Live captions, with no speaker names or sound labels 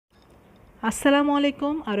আসসালামু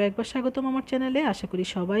আলাইকুম, আরও একবার স্বাগতম আমার চ্যানেলে। আশা করি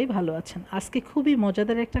সবাই ভালো আছেন। আজকে খুবই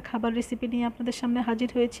মজাদার একটা খাবার রেসিপি নিয়ে আপনাদের সামনে হাজির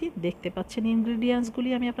হয়েছি। দেখতে পাচ্ছেন ইনগ্রিডিয়েন্টসগুলি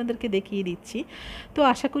আমি আপনাদেরকে দেখিয়ে দিচ্ছি। তো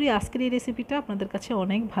আশা করি আজকের এই রেসিপিটা আপনাদের কাছে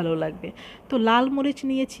অনেক ভালো লাগবে। তো লাল মরিচ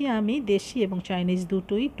নিয়েছি আমি, দেশি এবং চাইনিজ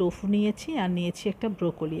দুটোই, টোফু নিয়েছি, আর নিয়েছি একটা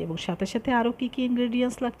ব্রোকলি, এবং সাথে সাথে আরও কী কী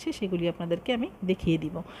ইনগ্রিডিয়েন্টস লাগছে সেগুলি আপনাদেরকে আমি দেখিয়ে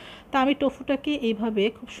দিব। তা আমি টোফুটাকে এইভাবে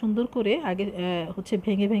খুব সুন্দর করে আগে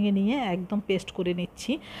ভেঙে ভেঙে নিয়ে একদম পেস্ট করে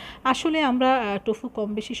নিচ্ছি। আসলে আমরা টোফু কম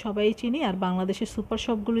বেশি সবাই চিনি, আর বাংলাদেশের সুপার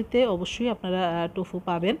শপগুলিতে অবশ্যই আপনারা টোফু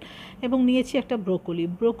পাবেন। এবং নিয়েছি একটা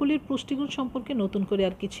ব্রোকলির পুষ্টিগুণ সম্পর্কে নতুন করে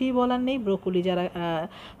আর কিছুই বলার নেই। ব্রোকলি যারা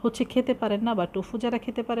খেতে পারেন না, বা টোফু যারা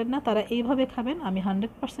খেতে পারেন না, তারা এইভাবে খাবেন। আমি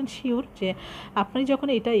 100% শিওর যে আপনি যখন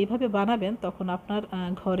এটা এইভাবে বানাবেন তখন আপনার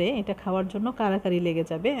ঘরে এটা খাওয়ার জন্য কারাকারি লেগে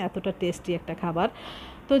যাবে, এতটা টেস্টি একটা খাবার।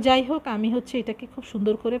 তো যাই হোক, আমি এটাকে খুব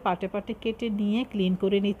সুন্দর করে পাটে পাটে কেটে নিয়ে ক্লিন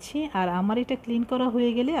করে নিচ্ছি। আর আমার এটা ক্লিন করা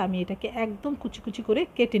হয়ে গেলে আমি এটাকে একদম কুচি কুচি করে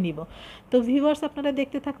কেটে নিব। তো ভিউয়ার্স, আপনারা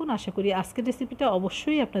দেখতে থাকুন। আশা করি আজকের রেসিপিটা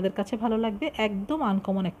অবশ্যই আপনাদের কাছে ভালো লাগবে। একদম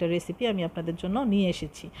আনকমন একটা রেসিপি আমি আপনাদের জন্য নিয়ে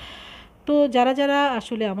এসেছি। তো যারা যারা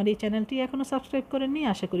আসলে আমার এই চ্যানেলটি এখনও সাবস্ক্রাইব করেননি,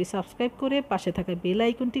 আশা করি সাবস্ক্রাইব করে পাশে থাকা বেল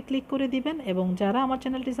আইকনটি ক্লিক করে দিবেন। এবং যারা আমার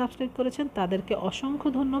চ্যানেলটি সাবস্ক্রাইব করেছেন তাদেরকে অসংখ্য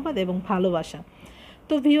ধন্যবাদ এবং ভালোবাসা।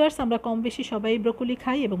 তো ভিউয়ার্স, আমরা কম বেশি সবাই ব্রোকলি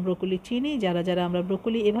খাই এবং ব্রোকলি চিনি। যারা যারা আমরা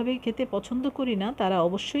ব্রোকলি এভাবে খেতে পছন্দ করি না, তারা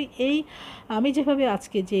অবশ্যই আমি যেভাবে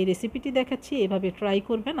আজকে যে রেসিপিটি দেখাচ্ছি এভাবে ট্রাই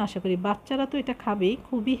করবেন। আশা করি বাচ্চারা তো এটা খাবেই।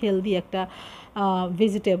 খুবই হেলদি একটা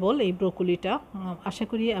ভেজিটেবল এই ব্রোকলিটা। আশা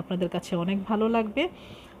করি আপনাদের কাছে অনেক ভালো লাগবে।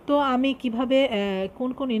 তো আমি কিভাবে কোন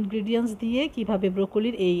কোন ইনগ্রিডিয়েন্টস দিয়ে কিভাবে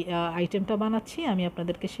ব্রোকলির এই আইটেমটা বানাচ্ছি আমি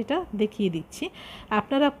আপনাদেরকে সেটা দেখিয়ে দিচ্ছি।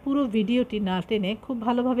 আপনারা পুরো ভিডিওটি না টেনে খুব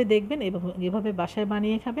ভালোভাবে দেখবেন এবং এভাবে বাসায়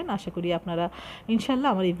বানিয়ে খাবেন। আশা করি আপনারা ইনশাল্লাহ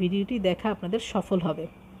আমার এই ভিডিওটি দেখা আপনাদের সফল হবে।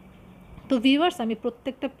 তো ভিউয়ার্স, আমি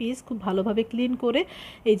প্রত্যেকটা পিস খুব ভালোভাবে ক্লিন করে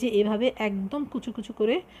এভাবে একদম কুচু কুচু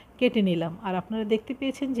করে কেটে নিলাম। আর আপনারা দেখতে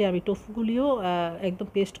পেয়েছেন যে আমি টোফুগুলিও একদম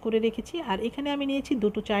পেস্ট করে রেখেছি। আর এখানে আমি নিয়েছি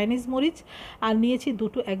দুটো চাইনিজ মরিচ, আর নিয়েছি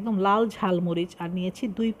দুটো একদম লাল ঝাল মরিচ, আর নিয়েছি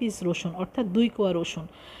 2 পিস রসুন, অর্থাৎ 2 কোয়া রসুন।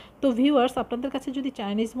 তো ভিউয়ার্স, আপনাদের কাছে যদি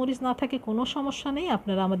চাইনিজ মরিচ না থাকে কোনো সমস্যা নেই,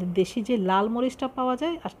 আপনারা আমাদের দেশি যে লাল মরিচটা পাওয়া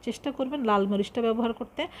যায় আর চেষ্টা করবেন লাল মরিচটা ব্যবহার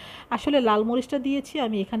করতে। আসলে লাল মরিচটা দিয়েছি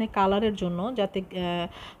আমি এখানে কালারের জন্য, যাতে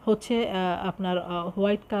আপনার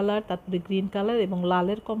হোয়াইট কালার, তারপরে গ্রিন কালার এবং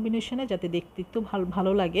লালের কম্বিনেশনে যাতে দেখতে একটু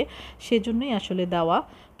ভালো লাগে, সেজন্যই আসলে দেওয়া।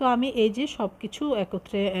 তো আমি এই যে সব কিছু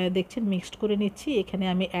একত্রে দেখছেন মিক্সড করে নিচ্ছি। এখানে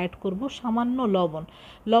আমি অ্যাড করব সামান্য লবণ।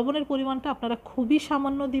 লবণের পরিমাণটা আপনারা খুবই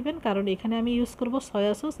সামান্য দিবেন, কারণ এখানে আমি ইউজ করব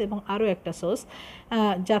সয়া সস এবং আরও একটা সস,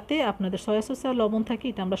 যাতে আপনাদের সয়া সসে আর লবণ থাকে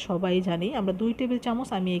এটা আমরা সবাই জানি। আমরা 2 টেবিল চামচ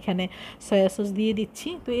আমি এখানে সয়া সস দিয়ে দিচ্ছি।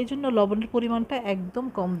 তো এই জন্য লবণের পরিমাণটা একদম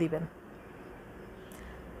কম দিবেন।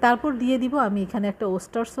 তারপর দিয়ে দিব আমি এখানে একটা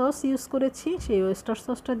ওয়েস্টার সস ইউজ করেছি, সেই ওয়েস্টার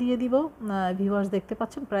সসটা দিয়ে দিব। ভিউয়ার্স দেখতে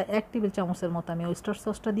পাচ্ছেন প্রায় 1 টেবিল চামচের মতো আমি ওয়েস্টার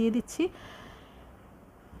সসটা দিয়ে দিচ্ছি।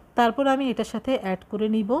 তারপর আমি এটার সাথে অ্যাড করে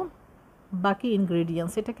নিব বাকি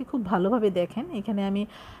ইনগ্রেডিয়েন্টস। এটাকে খুব ভালোভাবে দেখেন। এখানে আমি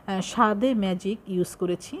স্বাদে ম্যাজিক ইউজ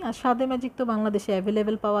করেছি। আর স্বাদে ম্যাজিক তো বাংলাদেশে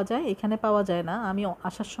অ্যাভেলেবেল পাওয়া যায়, এখানে পাওয়া যায় না। আমি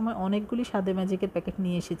আসার সময় অনেকগুলি স্বাদে ম্যাজিকের প্যাকেট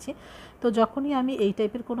নিয়ে এসেছি। তো যখনই আমি এই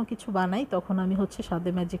টাইপের কোনো কিছু বানাই তখন আমি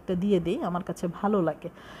স্বাদে ম্যাজিকটা দিয়ে দিই, আমার কাছে ভালো লাগে।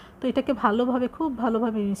 তো এটাকে ভালোভাবে খুব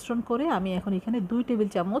ভালোভাবে মিশ্রণ করে আমি এখন এখানে 2 টেবিল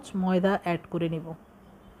চামচ ময়দা অ্যাড করে নেব।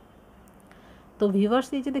 তো ভিউয়ার্স,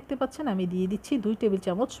 এই যে দেখতে পাচ্ছেন আমি দিয়ে দিচ্ছি 2 টেবিল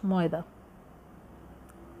চামচ ময়দা।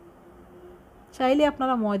 চাইলে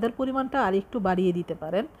আপনারা ময়দার পরিমাণটা আর একটু বাড়িয়ে দিতে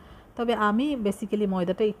পারেন, তবে আমি বেসিক্যালি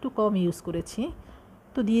ময়দাটা একটু কম ইউজ করেছি।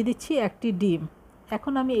 তো দিয়ে দিচ্ছি একটি ডিম।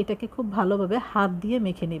 এখন আমি এটাকে খুব ভালোভাবে হাত দিয়ে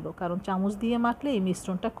মেখে নিব, কারণ চামচ দিয়ে মাখলে এই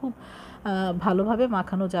মিশ্রণটা খুব ভালোভাবে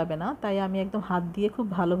মাখানো যাবে না, তাই আমি একদম হাত দিয়ে খুব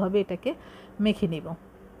ভালোভাবে এটাকে মেখে নিব।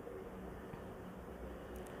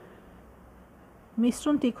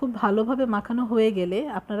 মিশ্রণটি খুব ভালোভাবে মাখানো হয়ে গেলে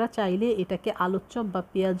আপনারা চাইলে এটাকে আলুর চপ বা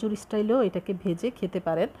পেঁয়াজুর স্টাইলেও এটাকে ভেজে খেতে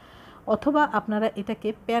পারেন, অথবা আপনারা এটাকে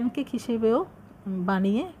প্যানকেক হিসেবেও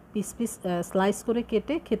বানিয়ে পিস পিস স্লাইস করে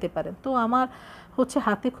কেটে খেতে পারেন। তো আমার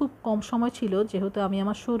হাতে খুব কম সময় ছিল, যেহেতু আমি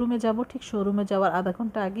আমার শোরুমে যাব, ঠিক শোরুমে যাওয়ার আধা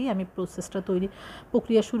ঘন্টা আগেই আমি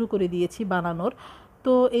প্রক্রিয়া শুরু করে দিয়েছি বানানোর।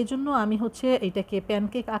 তো এই জন্য আমি এটাকে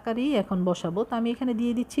প্যানকেক আকারেই এখন বসাবো। তো আমি এখানে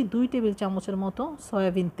দিয়ে দিচ্ছি 2 টেবিল চামচের মতো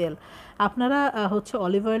সয়াবিন তেল। আপনারা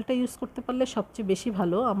অলিভ অয়েলটা ইউজ করতে পারলে সবচেয়ে বেশি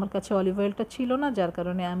ভালো। আমার কাছে অলিভ অয়েলটা ছিল না, যার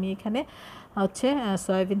কারণে আমি এখানে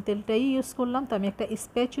সয়াবিন তেলটাই ইউজ করলাম। তো আমি একটা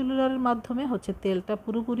স্প্যাচুলার মাধ্যমে তেলটা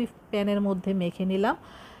পুরোপুরি প্যানের মধ্যে মেখে নিলাম।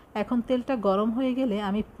 এখন তেলটা গরম হয়ে গেলে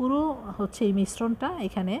আমি পুরো এই মিশ্রণটা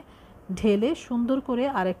এখানে ঢেলে সুন্দর করে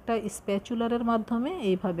আরেকটা স্প্যাচুলারের মাধ্যমে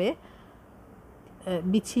এইভাবে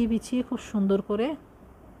বিছিয়ে বিছিয়ে খুব সুন্দর করে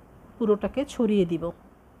পুরোটাকে ছড়িয়ে দিব।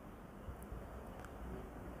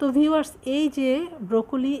 তো তো ভিউয়ার্স, এই যে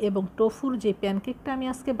ব্রোকলি এবং টোফুর যে প্যানকেকটা আমি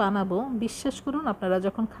আজকে বানাবো, বিশ্বাস করুন আপনারা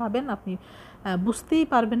যখন খাবেন আপনি বুঝতেই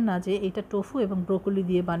পারবেন না যে এটা টোফু এবং ব্রোকলি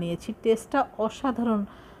দিয়ে বানিয়েছি। টেস্টটা অসাধারণ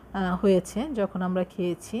হয়েছে যখন আমরা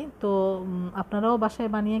খেয়েছি। তো আপনারাও বাসায়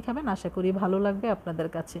বানিয়ে খাবেন, আশা করি ভালো লাগবে আপনাদের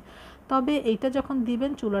কাছে। তবে এইটা যখন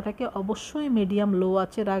দিবেন চুলাটাকে অবশ্যই মিডিয়াম লো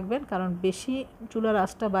আঁচে রাখবেন, কারণ বেশি চুলার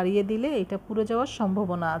আঁচটা বাড়িয়ে দিলে এটা পুড়ে যাওয়ার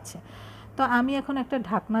সম্ভাবনা আছে। তো আমি এখন একটা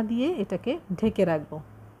ঢাকনা দিয়ে এটাকে ঢেকে রাখবো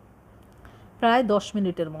প্রায় 10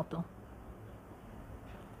 মিনিটের মতো।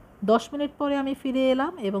 10 মিনিট পরে আমি ফিরে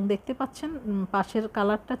এলাম এবং দেখতে পাচ্ছেন পাশের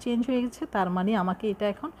কালারটা চেঞ্জ হয়ে গেছে, তার মানে আমাকে এটা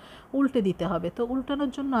এখন উল্টে দিতে হবে। তো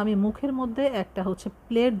উল্টানোর জন্য আমি মুখের মধ্যে একটা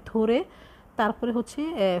প্লেট ধরে তারপরে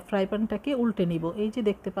ফ্রাই প্যানটাকে উল্টে নিব। এই যে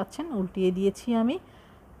দেখতে পাচ্ছেন উল্টিয়ে দিয়েছি আমি।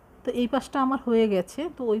 তো এই পাশটা আমার হয়ে গেছে,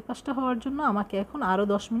 তো ওই পাশটা হওয়ার জন্য আমাকে এখন আরও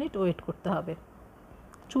 10 মিনিট ওয়েট করতে হবে।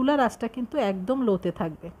 চুলার আঁচটা কিন্তু একদম লোতে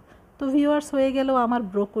থাকবে। তো ভিউয়ার্স, হয়ে গেল আমার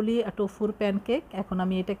ব্রোকলি টোফুর প্যানকেক। এখন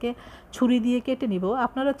আমি এটাকে ছুরি দিয়ে কেটে নিব।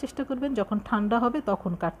 আপনারা চেষ্টা করবেন যখন ঠান্ডা হবে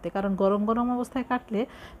তখন কাটতে, কারণ গরম গরম অবস্থায় কাটলে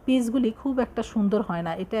পিসগুলি খুব একটা সুন্দর হয়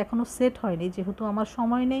না। এটা এখনও সেট হয়নি, যেহেতু আমার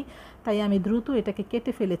সময় নেই তাই আমি দ্রুত এটাকে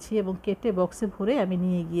কেটে ফেলেছি এবং কেটে বক্সে ভরে আমি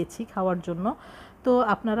নিয়ে গিয়েছি খাওয়ার জন্য। তো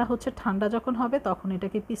আপনারা ঠান্ডা যখন হবে তখন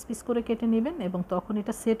এটাকে পিস পিস করে কেটে নেবেন এবং তখন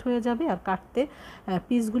এটা সেট হয়ে যাবে আর কাটতে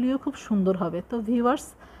পিসগুলিও খুব সুন্দর হবে। তো ভিউয়ার্স,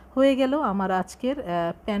 হয়ে গেল আমার আজকের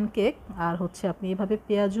প্যানকেক। আর আপনি এভাবে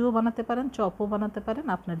পেঁয়াজুও বানাতে পারেন, চপও বানাতে পারেন,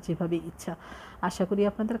 আপনার যেভাবে ইচ্ছা। আশা করি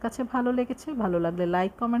আপনাদের কাছে ভালো লেগেছে। ভালো লাগলে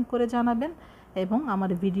লাইক কমেন্ট করে জানাবেন এবং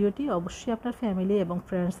আমার ভিডিওটি অবশ্যই আপনার ফ্যামিলি এবং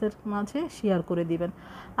ফ্রেন্ডসদের মাঝে শেয়ার করে দিবেন।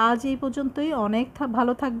 আজ এই পর্যন্তই। অনেক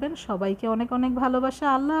ভালো থাকবেন। সবাইকে অনেক অনেক ভালোবাসা।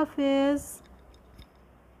 আল্লাহ হাফেজ।